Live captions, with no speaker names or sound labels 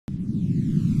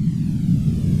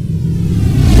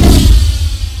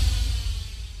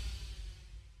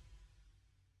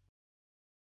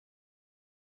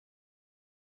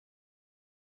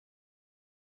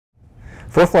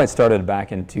ForeFlight started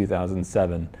back in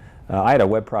 2007. I had a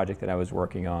web project that I was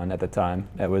working on at the time.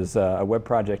 It was a web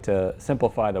project to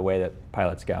simplify the way that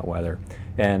pilots got weather.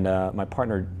 And my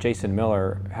partner, Jason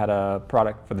Miller, had a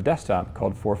product for the desktop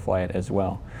called ForeFlight as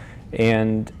well.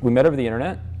 And we met over the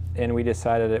internet, and we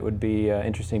decided it would be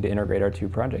interesting to integrate our two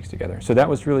projects together. So that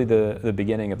was really the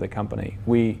beginning of the company.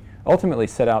 We ultimately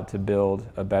set out to build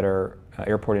a better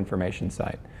airport information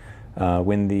site.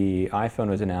 When the iPhone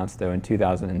was announced, though, in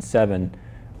 2007,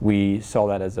 we saw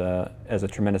that as a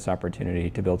tremendous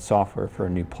opportunity to build software for a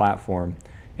new platform,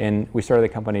 and we started the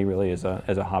company really as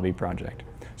a hobby project.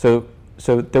 So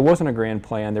there wasn't a grand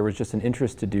plan. There was just an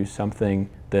interest to do something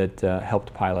that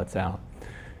helped pilots out.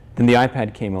 Then the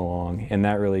iPad came along, and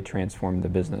that really transformed the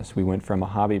business. We went from a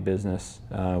hobby business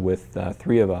with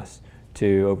 3 of us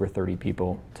to over 30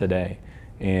 people today.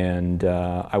 And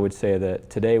I would say that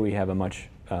today we have a much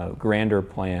grander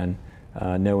plan,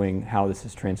 knowing how this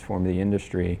has transformed the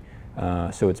industry.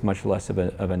 So it's much less of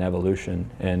an evolution,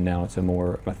 and now it's a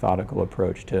more methodical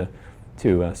approach to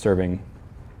serving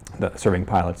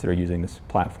pilots that are using this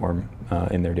platform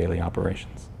in their daily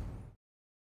operations.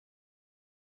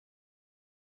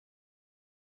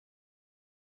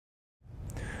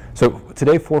 So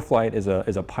today, ForeFlight is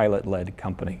a pilot-led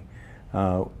company.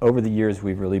 Over the years,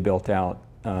 we've really built out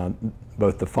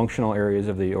both the functional areas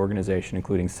of the organization,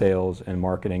 including sales and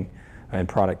marketing and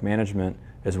product management,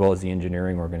 as well as the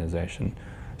engineering organization.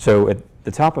 So at the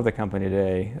top of the company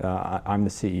today, I'm the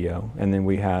CEO, and then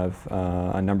we have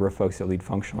a number of folks that lead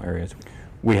functional areas.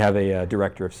 We have a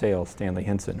director of sales, Stanley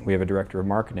Hinson. We have a director of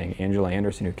marketing, Angela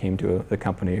Anderson, who came to the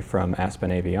company from Aspen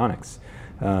Avionics.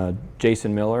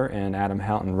 Jason Miller and Adam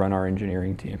Houghton run our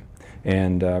engineering team.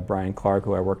 And Brian Clark,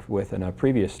 who I worked with in a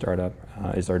previous startup,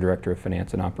 is our director of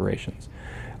finance and operations.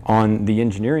 On the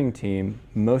engineering team,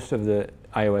 most of the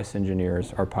iOS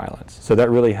engineers are pilots. So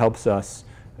that really helps us,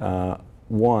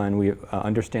 one, we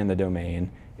understand the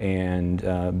domain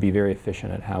and be very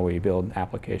efficient at how we build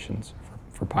applications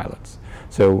for pilots.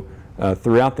 So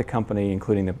throughout the company,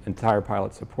 including the entire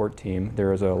pilot support team,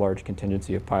 there is a large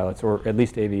contingency of pilots, or at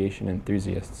least aviation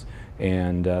enthusiasts,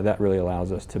 and that really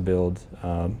allows us to build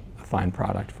a fine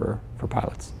product for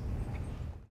pilots.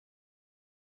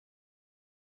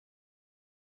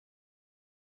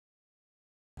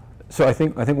 So I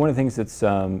think one of the things that's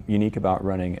unique about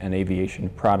running an aviation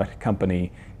product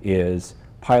company is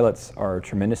pilots are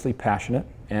tremendously passionate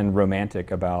and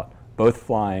romantic about both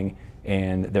flying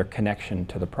and their connection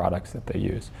to the products that they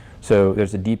use. So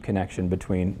there's a deep connection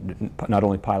between not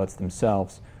only pilots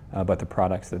themselves, but the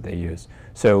products that they use.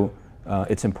 So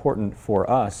it's important for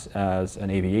us as an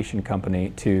aviation company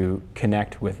to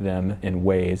connect with them in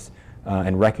ways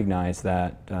and recognize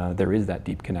that there is that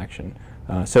deep connection.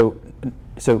 So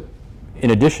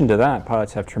in addition to that,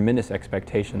 pilots have tremendous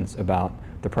expectations about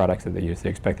the products that they use. They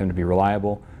expect them to be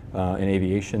reliable. In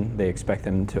aviation, they expect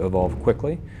them to evolve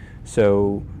quickly.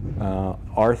 So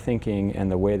our thinking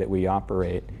and the way that we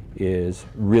operate is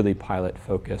really pilot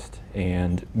focused,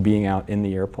 and being out in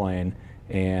the airplane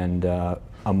and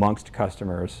amongst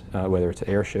customers, whether it's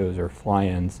air shows or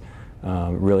fly-ins,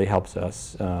 really helps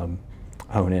us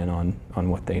hone in on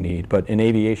what they need. But in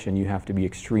aviation, you have to be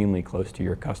extremely close to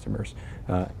your customers.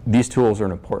 These tools are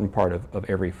an important part of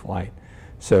every flight.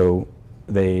 So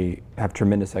they have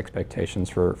tremendous expectations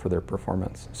for their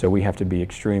performance. So we have to be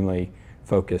extremely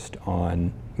focused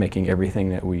on making everything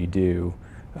that we do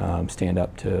stand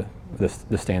up to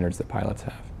the standards that pilots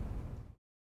have.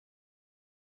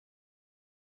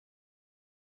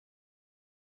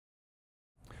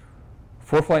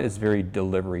 ForeFlight is very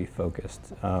delivery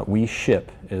focused. We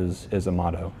ship is a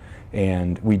motto,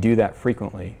 and we do that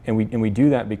frequently. And we do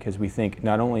that because we think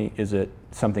not only is it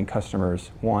something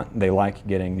customers want, they like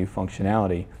getting new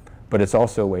functionality, but it's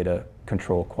also a way to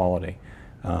control quality.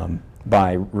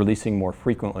 By releasing more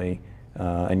frequently,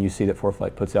 and you see that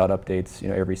ForeFlight puts out updates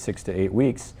every 6 to 8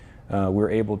 weeks,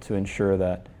 we're able to ensure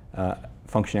that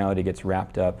functionality gets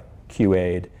wrapped up,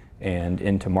 QA'd, and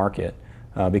into market.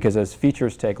 Because as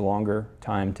features take longer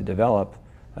time to develop,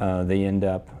 they end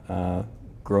up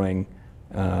growing,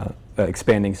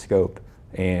 expanding scope,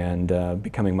 and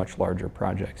becoming much larger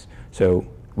projects. So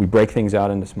we break things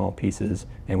out into small pieces,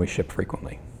 and we ship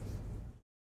frequently.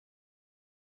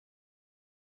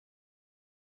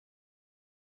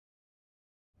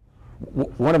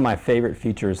 One of my favorite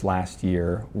features last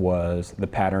year was the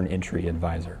pattern entry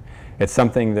advisor. It's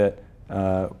something that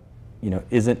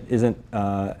isn't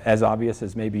as obvious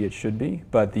as maybe it should be,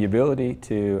 but the ability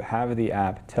to have the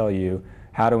app tell you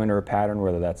how to enter a pattern,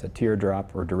 whether that's a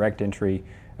teardrop or direct entry,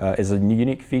 is a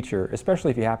unique feature,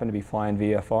 especially if you happen to be flying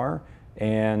VFR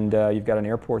and you've got an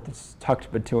airport that's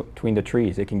tucked between the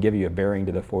trees. It can give you a bearing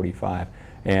to the 45.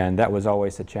 And that was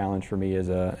always a challenge for me as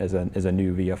a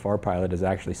new VFR pilot, is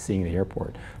actually seeing the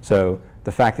airport. So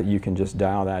the fact that you can just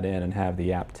dial that in and have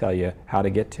the app tell you how to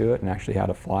get to it and actually how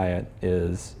to fly it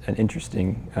is an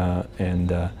interesting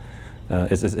and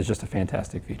is just a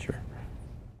fantastic feature.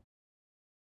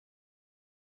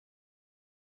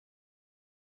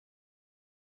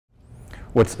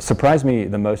 What's surprised me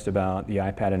the most about the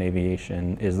iPad in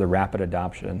aviation is the rapid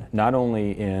adoption, not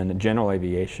only in general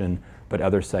aviation, but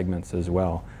other segments as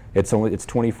well. It's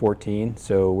 2014,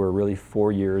 so we're really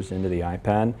 4 years into the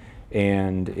iPad,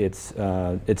 and it's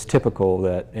typical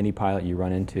that any pilot you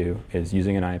run into is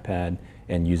using an iPad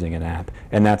and using an app.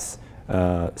 And that's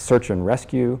search and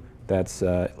rescue, that's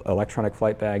electronic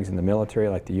flight bags in the military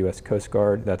like the US Coast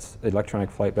Guard, that's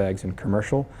electronic flight bags in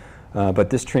commercial. But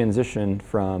this transition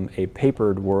from a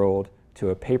papered world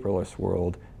to a paperless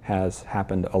world has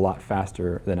happened a lot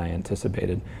faster than I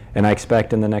anticipated. And I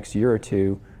expect in the next year or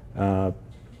two,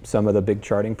 some of the big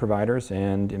charting providers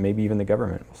and maybe even the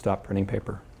government will stop printing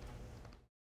paper.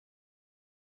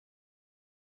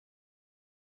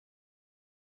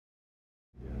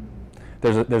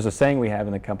 There's a saying we have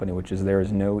in the company, which is there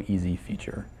is no easy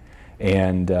feature.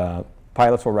 And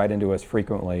pilots will write into us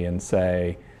frequently and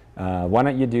say, why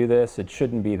don't you do this? It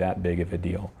shouldn't be that big of a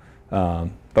deal.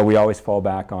 But we always fall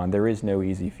back on there is no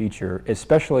easy feature,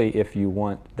 especially if you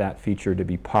want that feature to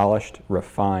be polished,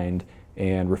 refined,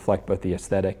 and reflect both the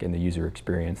aesthetic and the user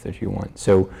experience that you want.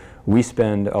 So we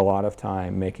spend a lot of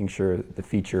time making sure that the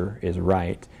feature is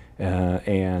right,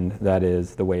 and that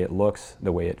is the way it looks,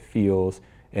 the way it feels,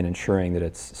 and ensuring that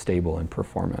it's stable and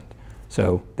performant.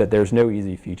 So that there's no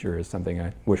easy feature is something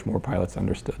I wish more pilots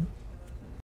understood.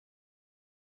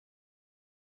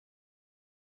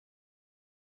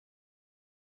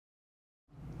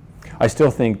 I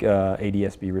still think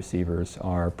ADS-B receivers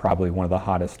are probably one of the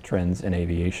hottest trends in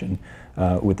aviation.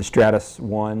 With the Stratus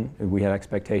 1, we had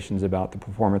expectations about the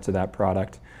performance of that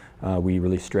product. We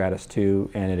released Stratus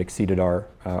 2, and it exceeded our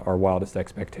wildest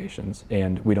expectations.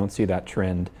 And we don't see that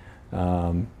trend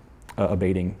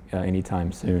abating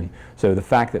anytime soon. So the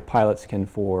fact that pilots can,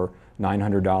 for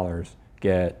 $900,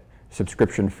 get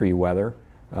subscription-free weather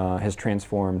has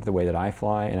transformed the way that I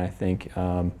fly, and I think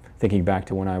thinking back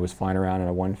to when I was flying around in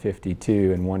a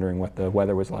 152 and wondering what the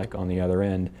weather was like on the other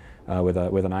end with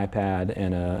an iPad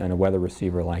and a weather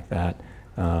receiver like that,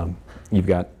 you've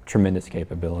got tremendous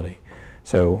capability.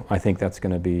 So I think that's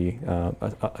going to be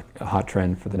a hot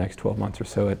trend for the next 12 months or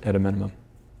so at a minimum.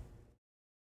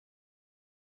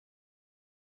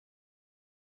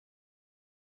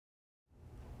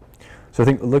 So I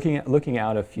think looking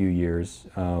out a few years,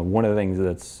 one of the things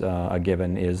that's a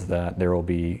given is that there will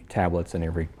be tablets in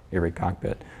every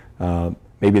cockpit.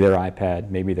 Maybe they're iPad,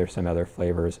 maybe there's some other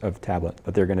flavors of tablet,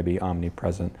 but they're going to be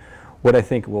omnipresent. What I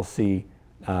think we'll see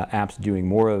apps doing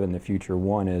more of in the future,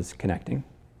 one is connecting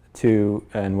to,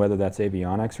 and whether that's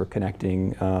avionics or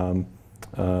connecting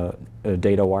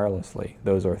data wirelessly.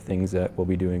 Those are things that we'll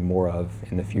be doing more of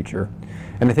in the future.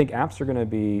 And I think apps are going to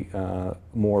be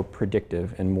more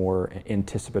predictive and more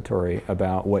anticipatory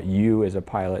about what you as a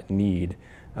pilot need,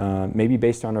 maybe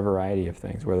based on a variety of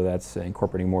things, whether that's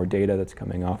incorporating more data that's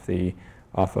coming off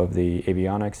of the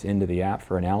avionics into the app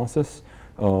for analysis,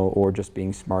 or just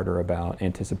being smarter about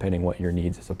anticipating what your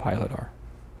needs as a pilot are.